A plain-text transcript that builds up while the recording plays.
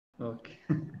Okay.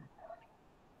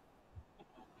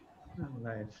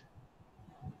 Nice.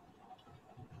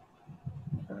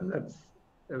 That's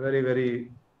a very,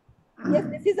 very Yes,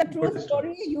 this is a true good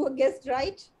story. You guessed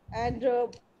right. And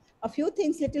a few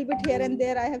things, little bit here and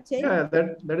there, I have changed. Yeah,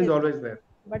 that is always there.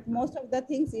 But most of the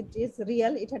things, it is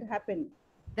real. It had happened.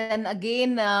 Then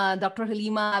again, Dr.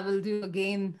 Halima, I will do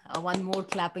again one more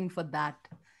clapping for that.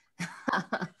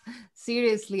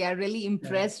 Seriously, I really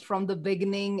impressed from the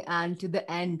beginning and to the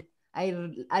end. I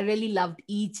really loved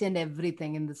each and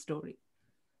everything in the story.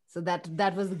 So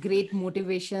that was a great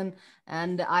motivation.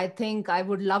 And I think I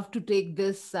would love to take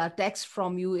this text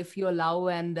from you if you allow.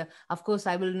 And of course,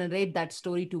 I will narrate that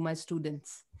story to my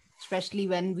students, especially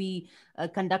when we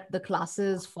conduct the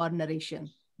classes for narration.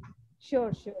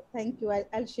 Sure, sure. Thank you.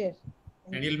 I'll share.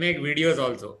 And you'll make videos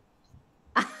also.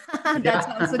 That's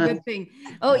also a good thing.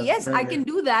 Oh, yes, I can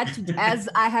do that, as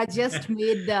I had just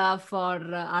made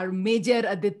for our Major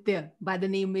Aditya by the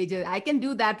name Major. I can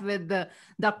do that with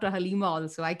Dr. Halima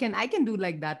also. I can do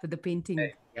like that with the painting.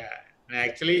 Yeah,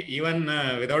 actually, even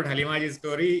without Halima's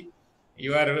story,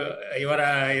 your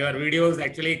videos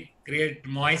actually create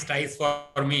moist eyes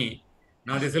for me.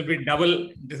 Now this will be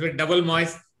double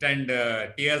moist and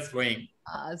tears flowing.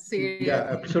 Seriously. Yeah,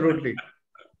 absolutely.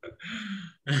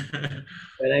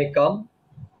 Can I come?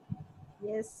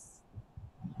 Yes.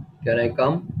 Can I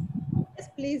come? Yes,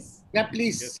 please. Yeah,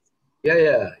 please.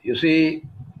 Yeah. You see,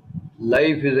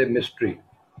 life is a mystery.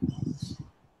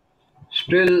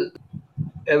 Still,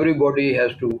 everybody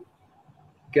has to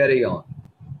carry on.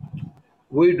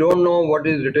 We don't know what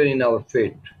is written in our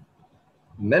fate.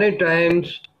 Many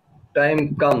times,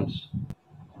 time comes,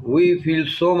 we feel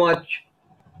so much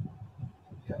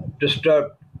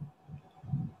disturbed,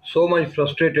 so much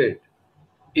frustrated.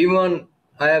 Even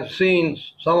I have seen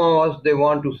some of us, they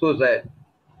want to suicide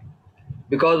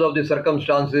because of the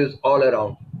circumstances all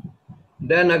around.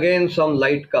 Then again, some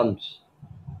light comes,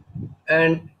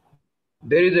 and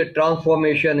there is a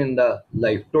transformation in the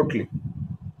life totally.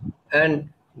 And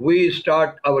we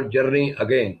start our journey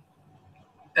again.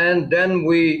 And then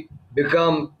we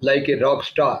become like a rock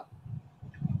star.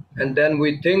 And then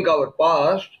we think our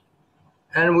past,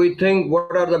 and we think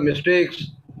what are the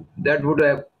mistakes that would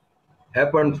have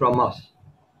happened from us.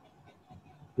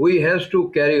 We has to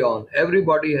carry on.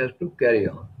 Everybody has to carry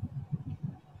on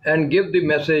and give the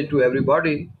message to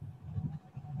everybody.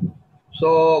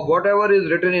 So whatever is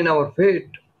written in our fate,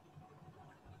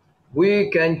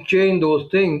 we can change those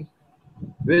things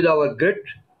with our grit,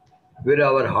 with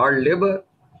our hard labor,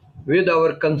 with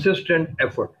our consistent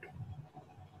effort.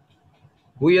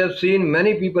 We have seen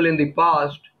many people in the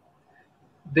past,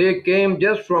 they came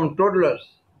just from toddlers,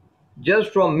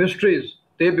 just from mysteries.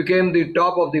 They became the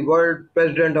top of the world,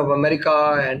 President of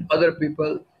America and other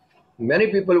people. Many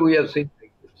people we have seen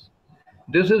like this.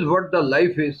 This is what the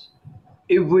life is.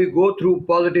 If we go through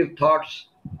positive thoughts,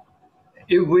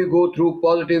 if we go through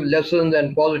positive lessons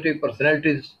and positive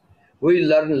personalities, we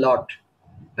learn a lot.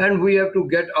 And we have to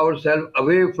get ourselves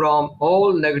away from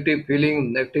all negative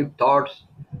feelings, negative thoughts,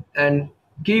 and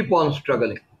keep on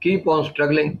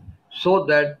struggling so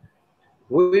that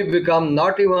we become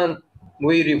not even,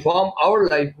 we reform our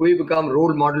life, we become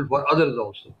role model for others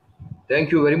also.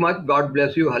 Thank you very much. God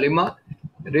bless you, Halima.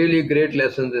 Really great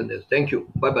lessons in this. Thank you.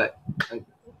 Bye-bye. Thank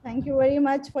you. Thank you very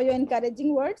much for your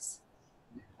encouraging words.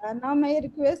 Now may I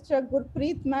request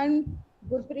Gurpreet, man.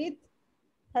 Gurpreet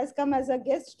has come as a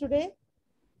guest today.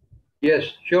 Yes,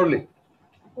 surely.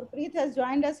 Gurpreet has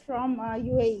joined us from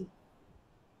UAE.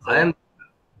 So,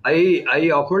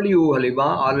 I offered you, Halima,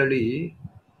 already.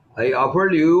 I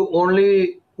offered you,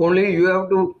 only you have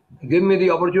to give me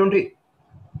the opportunity.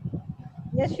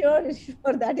 Yes, sure.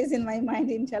 That is in my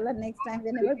mind. Inshallah, next time,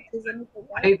 whenever there is any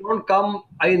program. I don't come,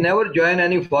 I never join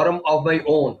any forum of my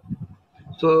own.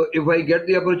 So if I get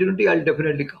the opportunity, I'll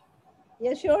definitely come.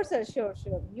 Yeah, sure, sir. Sure.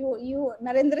 You,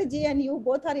 Narendra ji, and you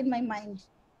both are in my mind.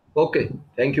 Okay.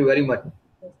 Thank you very much.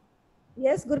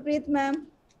 Yes, Gurpreet, ma'am.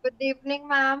 Good evening,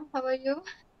 ma'am. How are you?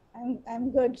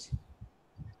 I'm good.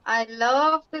 I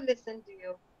love to listen to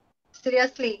you.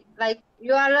 Seriously, like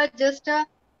you are just a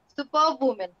superb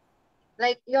woman.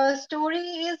 Like your story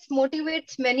is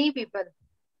motivates many people.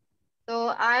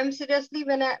 So I'm seriously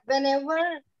whenever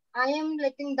I am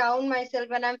letting down myself,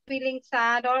 when I'm feeling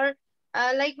sad, or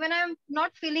like when I'm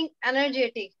not feeling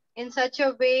energetic in such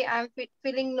a way, I'm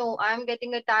feeling no, I'm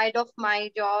getting tired of my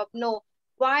job. No,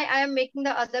 why I am making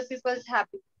the other people's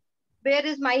happy? Where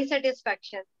is my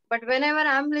satisfaction? But whenever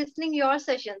I'm listening your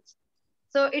sessions,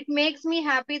 so it makes me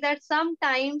happy that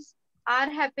sometimes our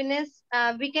happiness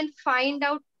we can find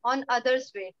out on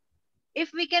others way.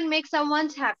 If we can make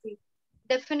someone's happy,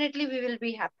 definitely we will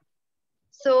be happy.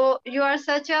 So you are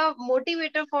such a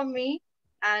motivator for me,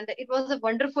 and it was a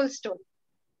wonderful story.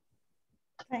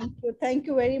 Thank you. Thank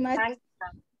you very much. Thank you,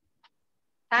 ma'am.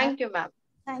 Thank you, ma'am.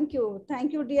 Thank you.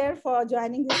 Thank you, dear, for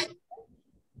joining this.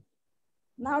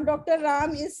 Now, Dr.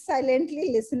 Ram is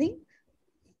silently listening.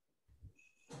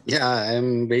 Yeah,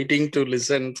 I'm waiting to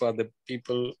listen for the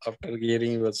people after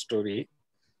hearing your story.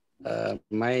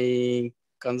 My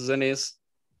concern is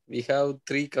we have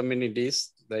three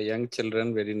communities: the young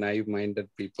children, very naive-minded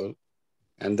people,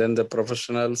 and then the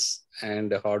professionals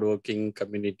and the hardworking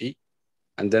community,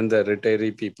 and then the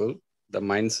retiree people. The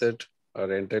mindset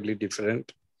are entirely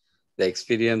different, the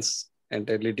experience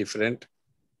entirely different,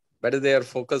 but they are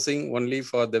focusing only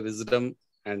for the wisdom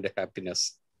and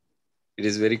happiness. It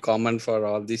is very common for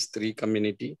all these three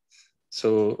community.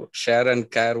 So share and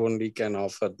care only can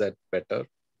offer that better.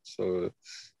 So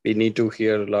we need to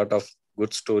hear a lot of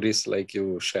good stories like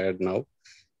you shared now.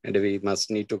 And we must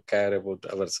need to care about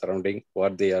our surrounding,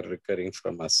 what they are recurring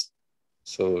from us.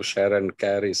 So share and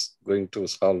care is going to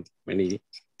solve many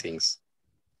things.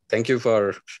 Thank you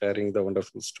for sharing the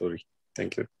wonderful story.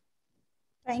 Thank you.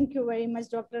 Thank you very much,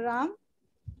 Dr. Ram.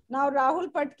 Now, Rahul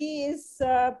Patki is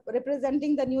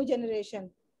representing the new generation.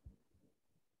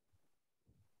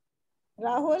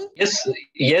 Rahul?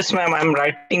 Yes, ma'am. I'm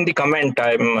writing the comment.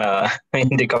 I'm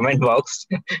in the comment box.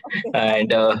 Okay.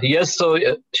 And yes, so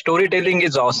storytelling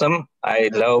is awesome. I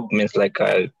love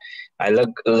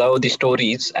love the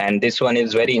stories, and this one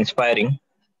is very inspiring.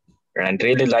 And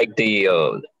really like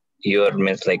the your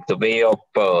the way of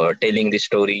telling the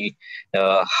story,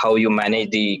 how you manage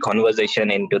the conversation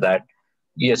into that.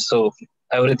 Yes, so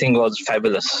everything was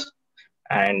fabulous,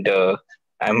 and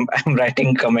I'm I'm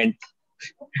writing comment.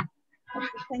 Okay,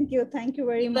 thank you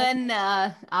very much. Even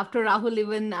after Rahul,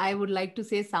 even I would like to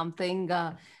say something.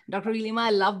 Dr. Ilima, I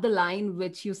love the line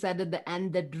which you said at the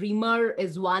end, the dreamer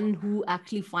is one who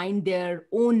actually find their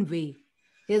own way,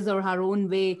 his or her own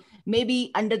way,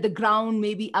 maybe under the ground,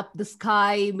 maybe up the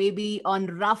sky, maybe on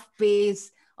rough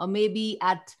pace, or maybe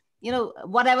at,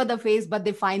 whatever the phase, but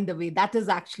they find the way. That is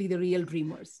actually the real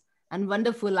dreamers. And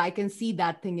wonderful, I can see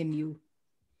that thing in you.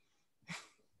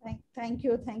 Thank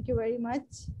you very much.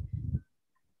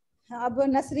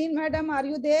 Nasreen madam, are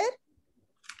you there?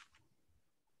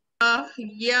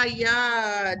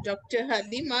 Yeah, Dr.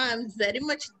 Halima, I'm very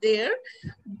much there,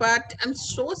 but I'm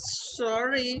so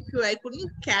sorry I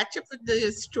couldn't catch up with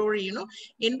the story.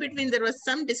 In between there was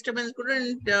some disturbance,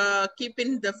 couldn't keep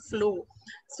in the flow.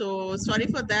 So sorry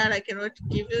for that. I cannot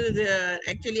give you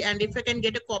actually, and if I can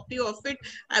get a copy of it,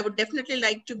 I would definitely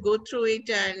like to go through it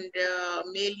and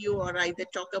mail you or either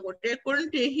talk about it. I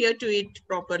couldn't hear to it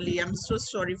properly. I'm so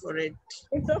sorry for it.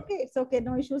 It's okay.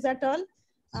 No issues at all.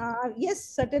 Yes,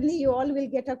 certainly you all will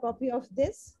get a copy of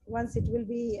this once it will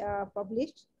be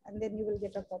published, and then you will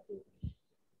get a copy.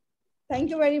 Thank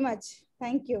you very much.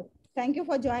 Thank you. Thank you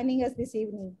for joining us this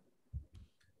evening.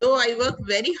 So I work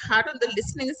very hard on the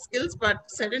listening skills, but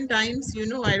certain times,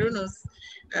 I don't know,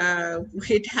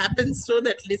 it happens so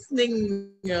that listening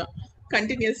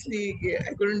continuously,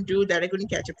 I couldn't do that. I couldn't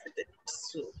catch up with it.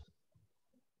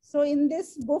 So in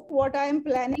this book, what I am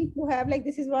planning to have,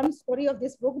 this is one story of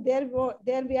this book. There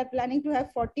we are planning to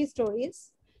have 40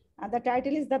 stories. The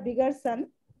title is The Bigger Sun.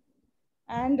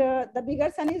 And The Bigger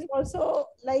Sun is also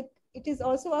it is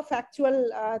also a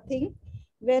factual thing.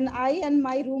 When I and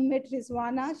my roommate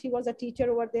Rizwana, she was a teacher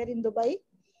over there in Dubai,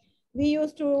 we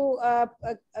used to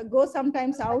go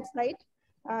sometimes outside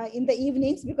in the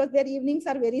evenings, because their evenings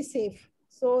are very safe.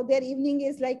 So their evening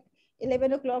is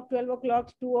 11 o'clock, 12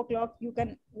 o'clock, 2 o'clock, you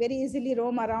can very easily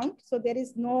roam around. So there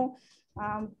is no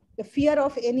the fear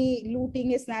of any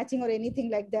looting, snatching or anything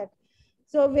like that.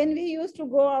 So when we used to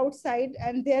go outside,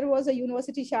 and there was a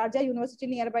university, Sharjah University,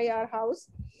 nearby our house.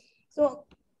 So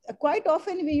quite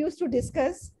often we used to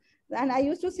discuss, and I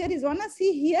used to say, Rizwana,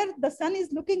 see here, the sun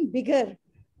is looking bigger.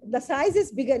 The size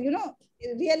is bigger,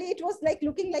 really it was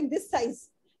looking like this size,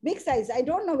 big size. I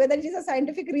don't know whether it is a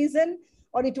scientific reason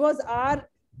or it was our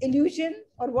illusion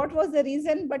or what was the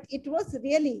reason, but it was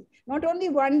really not only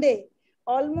one day,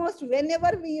 almost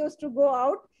whenever we used to go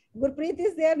out. Gurpreet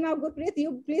is there now. Gurpreet,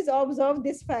 you please observe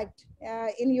this fact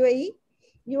in UAE.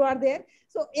 You are there.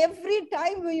 So every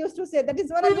time we used to say, that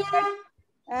is one of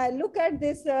the look at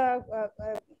this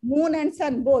moon and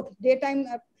sun, both daytime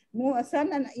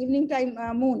sun and evening time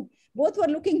moon, both were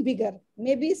looking bigger.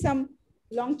 Maybe some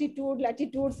longitude,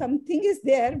 latitude, something is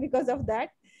there because of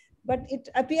that, but it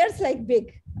appears like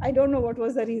big. I don't know what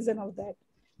was the reason of that.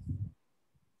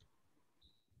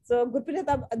 So Gurpreet,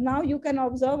 now you can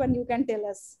observe and you can tell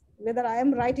us whether I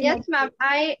am right. Yes, ma'am.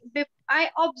 I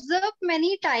observe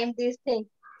many times these things.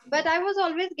 But I was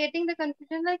always getting the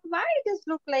confusion, like why it is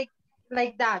look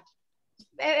like that.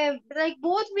 Like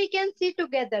both we can see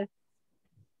together.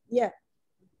 Yeah.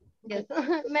 Yes,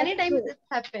 many That's times true. it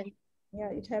happened. Yeah,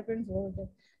 it happens over there.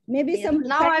 Maybe Yes. some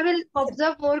Now I will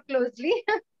observe more closely.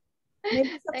 maybe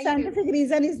some Thank you. scientific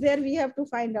reason is there. We have to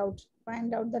find out.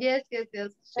 Find out that Yes, yes,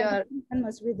 yes, sure. scientific reason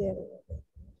must be there over there.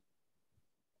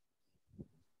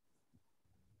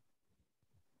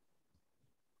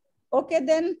 Okay,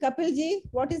 then Kapilji,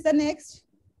 what is the next?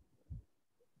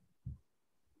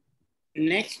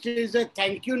 Next is a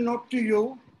thank you note to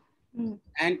you. Hmm.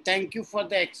 And thank you for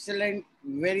the excellent,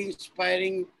 very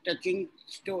inspiring, touching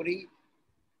story.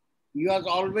 You are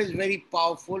always very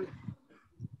powerful.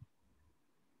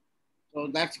 So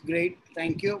that's great.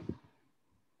 Thank you.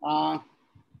 I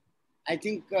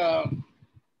think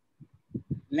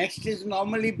next is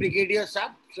normally Brigadier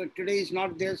Sab. So today is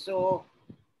not there. So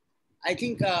I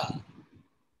think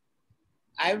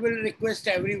I will request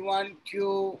everyone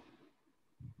to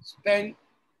spend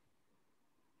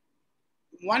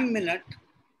 1 minute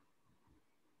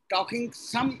talking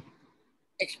some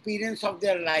experience of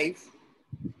their life.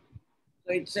 So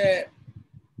it's a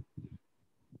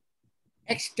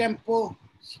ex-tempo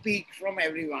speak from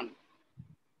everyone.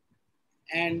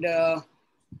 And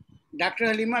Dr.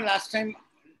 Halima, last time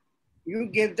you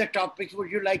gave the topics. Would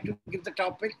you like to give the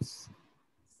topics?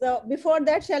 So before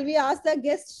that, shall we ask the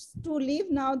guests to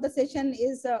leave? Now the session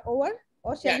is over,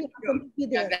 or shall we ask them to be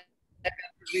there? That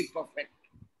would be perfect.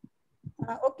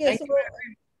 Okay, Thank so you,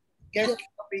 guests,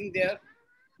 for being there.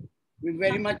 We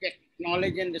very much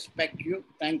acknowledge and respect you.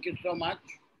 Thank you so much.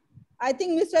 I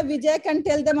think Mr. Vijay can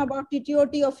tell them about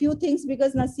TTOT a few things,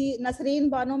 because Nasreen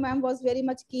Bano ma'am was very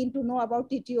much keen to know about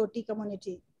TTOT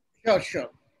community. Sure, sure.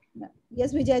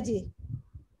 Yes, Vijay ji.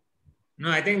 No,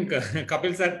 I think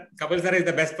Kapil sir is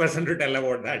the best person to tell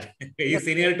about that. He's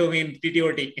senior to me in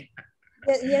TTOT.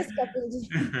 Yes, Kapil ji.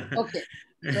 Okay.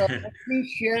 So let me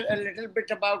share a little bit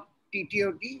about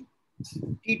TTOT.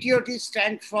 TTOT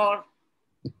stands for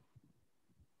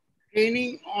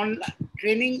Training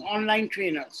Online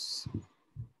Trainers.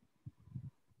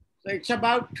 So it's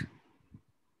about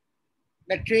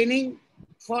the training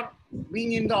for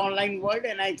being in the online world.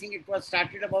 And I think it was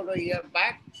started about a year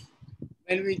back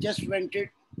when we just got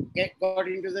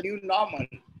into the new normal.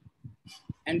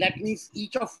 And that means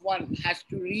each of one has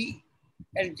to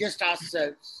readjust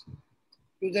ourselves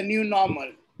to the new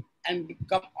normal and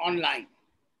become online.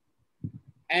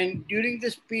 And during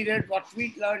this period, what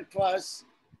we learned was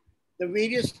the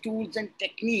various tools and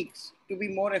techniques to be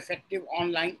more effective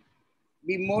online,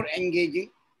 be more engaging.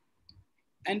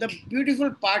 And the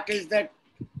beautiful part is that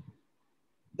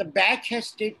the batch has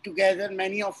stayed together.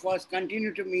 Many of us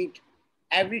continue to meet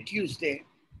every Tuesday,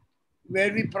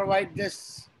 where we provide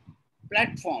this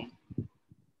platform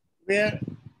where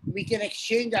we can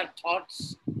exchange our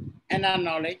thoughts and our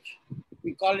knowledge.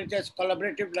 We call it as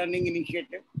Collaborative Learning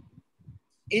Initiative.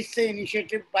 It's an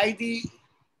initiative by the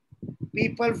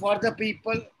people, for the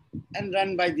people, and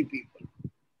run by the people.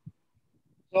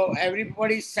 So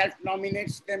everybody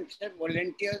self-nominates themselves,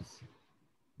 volunteers,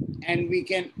 and we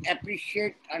can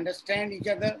appreciate, understand each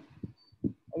other.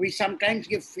 We sometimes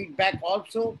give feedback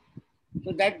also,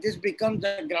 so that this becomes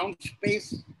a ground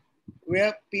space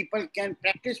where people can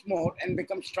practice more and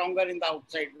become stronger in the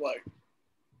outside world.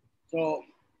 So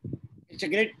it's a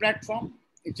great platform,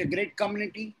 it's a great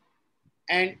community,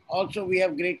 and also we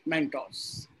have great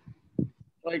mentors.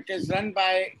 So it is run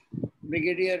by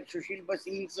Brigadier Sushil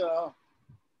Basin's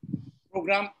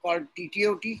program called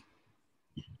TTOT,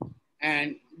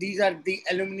 and these are the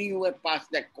alumni who have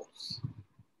passed that course.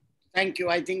 Thank you.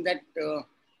 I think that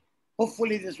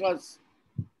hopefully this was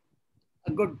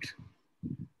a good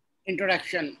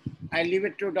introduction. I leave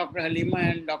it to Dr. Halima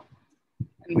and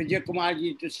Vijay Kumar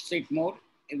ji to say more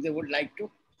if they would like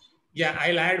to. Yeah,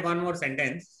 I'll add one more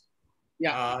sentence.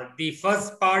 Yeah. The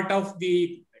first part of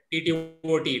the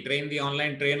TTOT, train the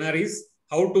online trainer, is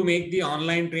how to make the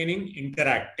online training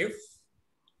interactive.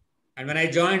 And when I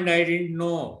joined, I didn't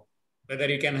know whether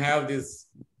you can have these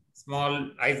small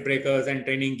icebreakers and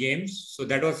training games. So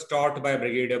that was taught by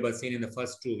Brigadier Basin in the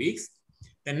first 2 weeks.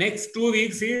 The next 2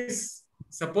 weeks is,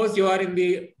 suppose you are in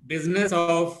the business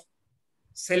of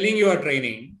selling your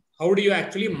training, how do you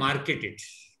actually market it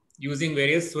using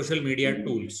various social media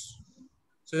tools?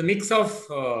 So the mix of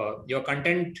your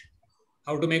content,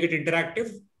 how to make it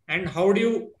interactive, and how do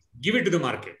you give it to the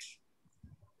market.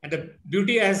 And the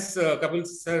beauty, as Kapil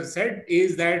sir said,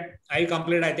 is that I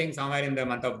completed, I think, somewhere in the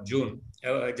month of June,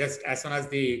 just as soon as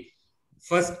the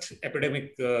first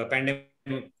pandemic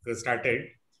started.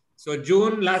 So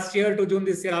June last year to June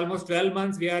this year, almost 12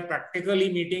 months, we are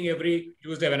practically meeting every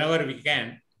Tuesday whenever we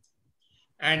can.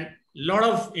 and lot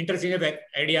of interchange of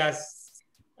ideas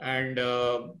and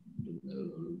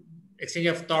exchange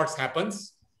of thoughts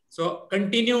happens. So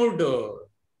continued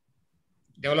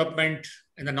development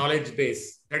in the knowledge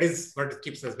base, that is what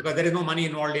keeps us, because there is no money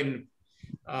involved in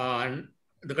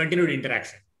the continued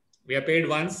interaction. We are paid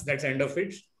once, that's the end of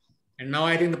it. And now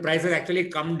I think the price has actually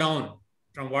come down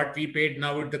from what we paid.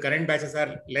 Now the current batches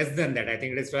are less than that. I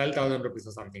think it is 12,000 rupees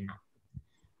or something now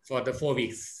for the 4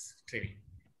 weeks training.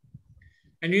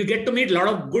 And you get to meet a lot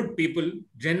of good people,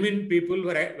 genuine people who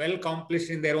are well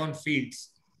accomplished in their own fields.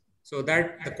 So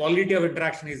that the quality of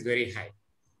interaction is very high.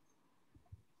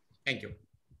 Thank you.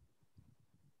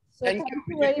 So thank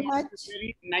you very much.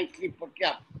 Very nicely put,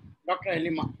 yeah, Dr.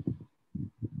 Halima.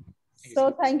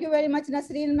 So thank you very much,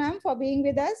 Nasreen ma'am, for being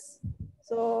with us.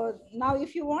 So now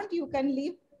if you want, you can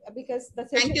leave because the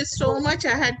session. Thank you so much.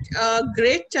 I had a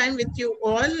great time with you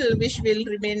all, which will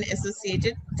remain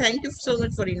associated. Thank you so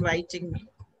much for inviting me.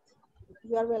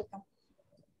 You are welcome.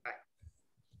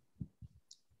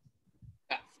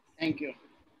 Thank you.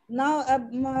 Now,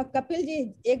 Kapil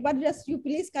ji, एक बार just you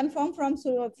please confirm from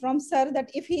sir that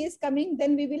if he is coming,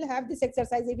 then we will have this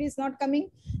exercise. If he is not coming,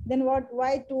 then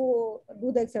why to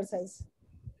do the exercise,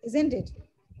 isn't it?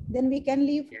 Then we can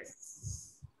leave.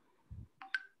 Yes.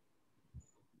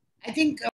 I think